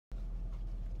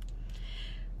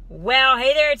Well,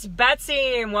 hey there, it's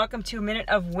Betsy, and welcome to A Minute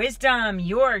of Wisdom,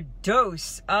 your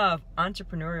dose of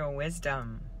entrepreneurial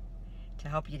wisdom to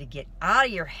help you to get out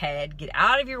of your head, get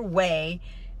out of your way,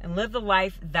 and live the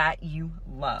life that you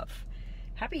love.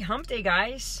 Happy Hump Day,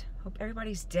 guys. Hope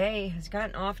everybody's day has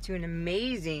gotten off to an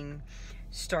amazing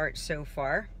start so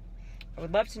far. I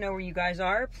would love to know where you guys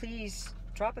are. Please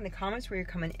drop in the comments where you're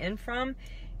coming in from.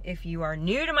 If you are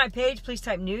new to my page, please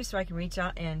type new so I can reach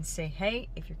out and say hey.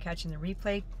 If you're catching the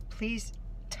replay, please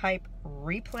type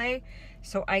replay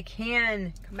so I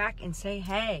can come back and say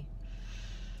hey.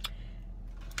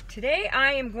 Today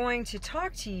I am going to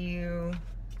talk to you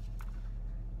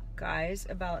guys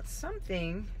about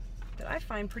something that I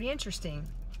find pretty interesting.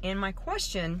 And my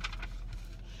question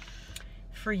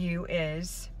for you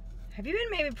is, have you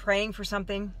been maybe praying for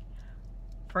something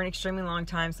for an extremely long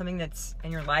time, something that's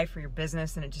in your life or your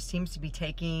business, and it just seems to be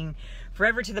taking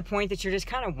forever to the point that you're just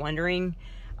kind of wondering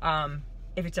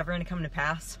if it's ever going to come to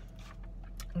pass?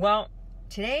 Well,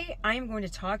 today I am going to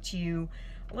talk to you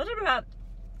a little bit about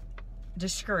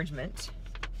discouragement,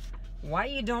 why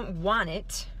you don't want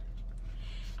it,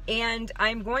 and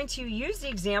I'm going to use the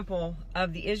example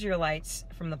of the Israelites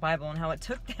from the Bible and how it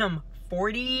took them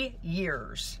 40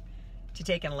 years to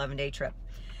take an 11-day trip.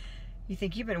 You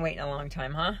think you've been waiting a long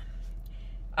time, huh?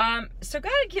 So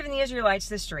God had given the Israelites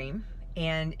this dream,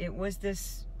 and it was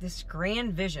this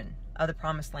grand vision of the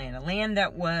promised land, a land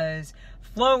that was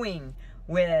flowing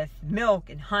with milk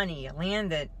and honey, a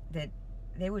land that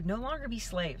they would no longer be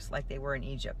slaves like they were in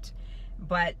Egypt,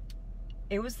 but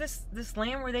it was this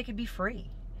land where they could be free.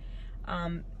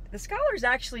 The scholars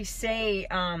actually say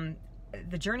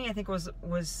the journey, I think,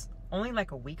 was only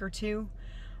like a week or two.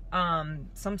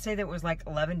 Some say that it was like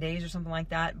 11 days or something like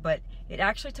that, but it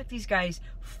actually took these guys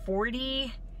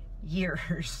 40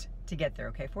 years to get there,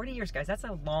 okay? 40 years, guys. That's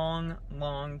a long,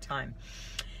 long time.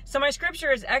 So my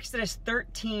scripture is Exodus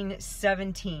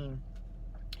 13:17.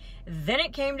 Then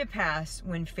it came to pass,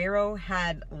 when Pharaoh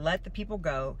had let the people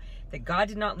go, that God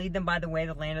did not lead them by the way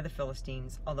of the land of the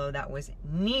Philistines, although that was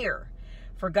near.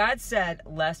 For God said,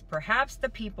 lest perhaps the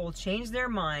people change their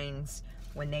minds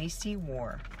when they see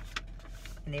war,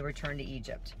 and they return to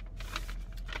Egypt.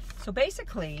 So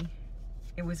basically,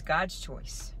 it was God's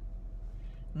choice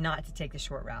not to take the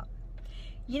short route.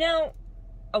 You know,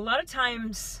 a lot of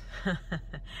times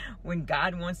when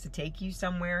God wants to take you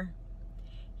somewhere,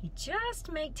 He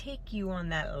just may take you on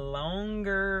that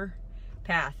longer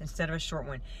path instead of a short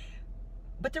one.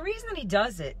 But the reason that He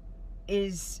does it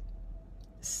is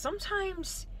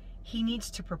sometimes He needs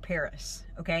to prepare us,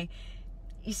 okay?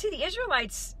 You see, the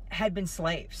Israelites had been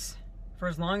slaves for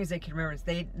as long as they could remember.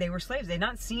 They were slaves. They had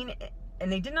not seen it,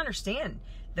 and they didn't understand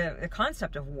the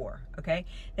concept of war, okay?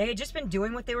 They had just been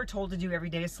doing what they were told to do every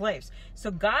day as slaves.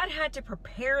 So God had to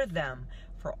prepare them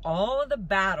for all of the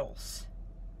battles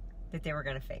that they were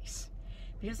going to face.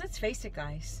 Because let's face it,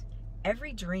 guys,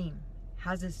 every dream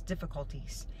has its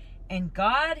difficulties. And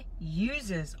God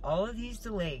uses all of these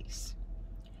delays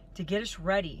to get us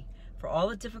ready for all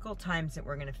the difficult times that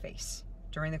we're going to face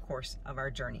during the course of our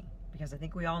journey. Because I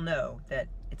think we all know that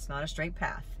it's not a straight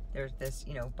path. There's this,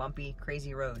 bumpy,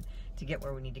 crazy road to get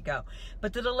where we need to go.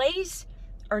 But the delays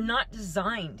are not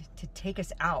designed to take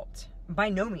us out. By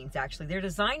no means, actually. They're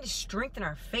designed to strengthen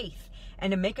our faith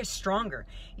and to make us stronger.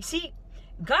 You see,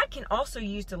 God can also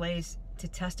use delays to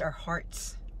test our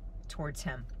hearts towards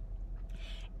Him.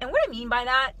 And what I mean by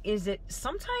that is that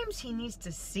sometimes He needs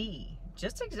to see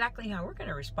just exactly how we're going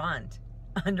to respond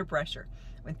under pressure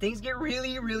when things get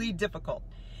really, really difficult,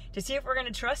 to see if we're going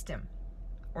to trust Him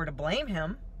or to blame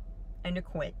Him and to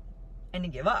quit and to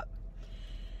give up.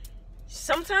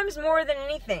 Sometimes more than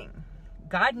anything,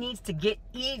 God needs to get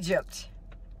Egypt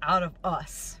out of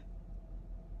us,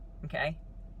 okay?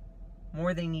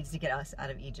 More than He needs to get us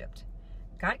out of Egypt.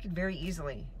 God could very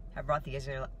easily have brought the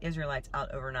Israelites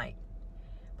out overnight,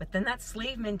 but then that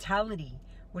slave mentality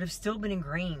would have still been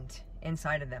ingrained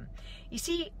inside of them. You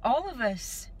see, all of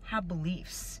us have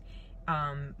beliefs.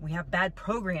 We have bad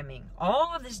programming,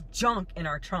 all of this junk in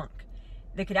our trunk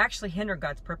that could actually hinder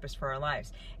God's purpose for our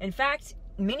lives. In fact,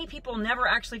 many people never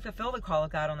actually fulfill the call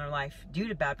of God on their life due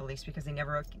to bad beliefs because they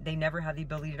never have the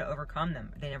ability to overcome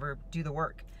them. They never do the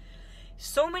work.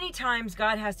 So many times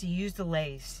God has to use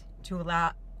delays to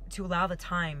allow the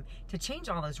time to change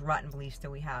all those rotten beliefs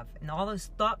that we have and all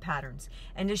those thought patterns,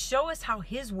 and to show us how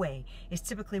His way is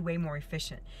typically way more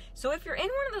efficient. So if you're in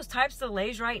one of those types of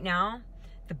delays right now,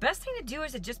 the best thing to do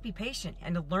is to just be patient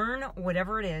and to learn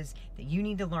whatever it is that you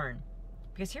need to learn.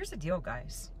 Because here's the deal,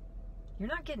 guys. You're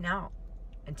not getting out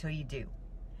until you do.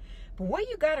 But what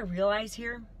you got to realize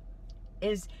here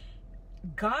is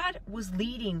God was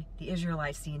leading the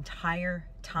Israelites the entire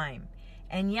time.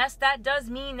 And yes, that does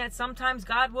mean that sometimes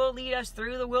God will lead us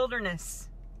through the wilderness,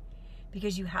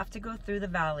 because you have to go through the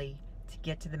valley to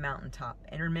get to the mountaintop.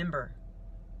 And remember,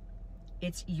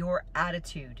 it's your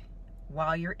attitude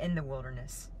while you're in the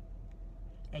wilderness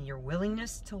and your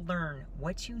willingness to learn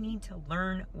what you need to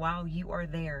learn while you are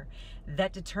there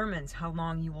that determines how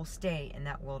long you will stay in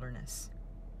that wilderness.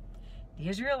 The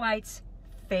Israelites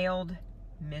failed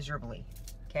miserably,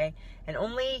 okay? And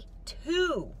only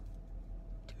two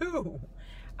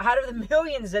out of the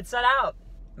millions that set out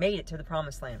made it to the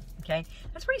promised land, okay?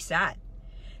 That's pretty sad.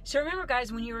 So remember,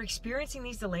 guys, when you're experiencing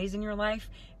these delays in your life,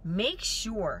 make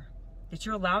sure that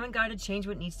you're allowing God to change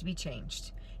what needs to be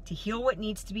changed, to heal what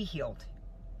needs to be healed,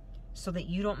 so that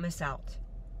you don't miss out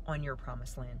on your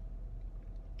promised land.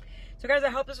 So guys, I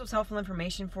hope this was helpful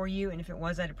information for you, and if it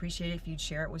was, I'd appreciate it if you'd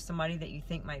share it with somebody that you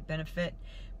think might benefit.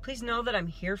 Please know that I'm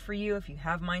here for you if you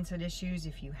have mindset issues,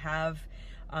 if you have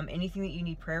anything that you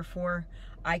need prayer for.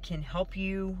 I can help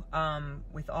you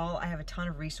with all. I have a ton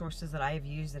of resources that I have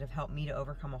used that have helped me to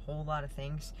overcome a whole lot of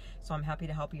things. So I'm happy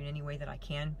to help you in any way that I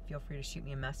can. Feel free to shoot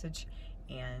me a message,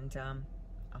 and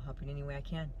I'll help you in any way I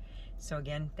can. So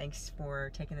again, thanks for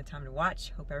taking the time to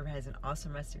watch. Hope everyone has an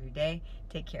awesome rest of your day.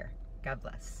 Take care. God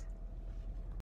bless.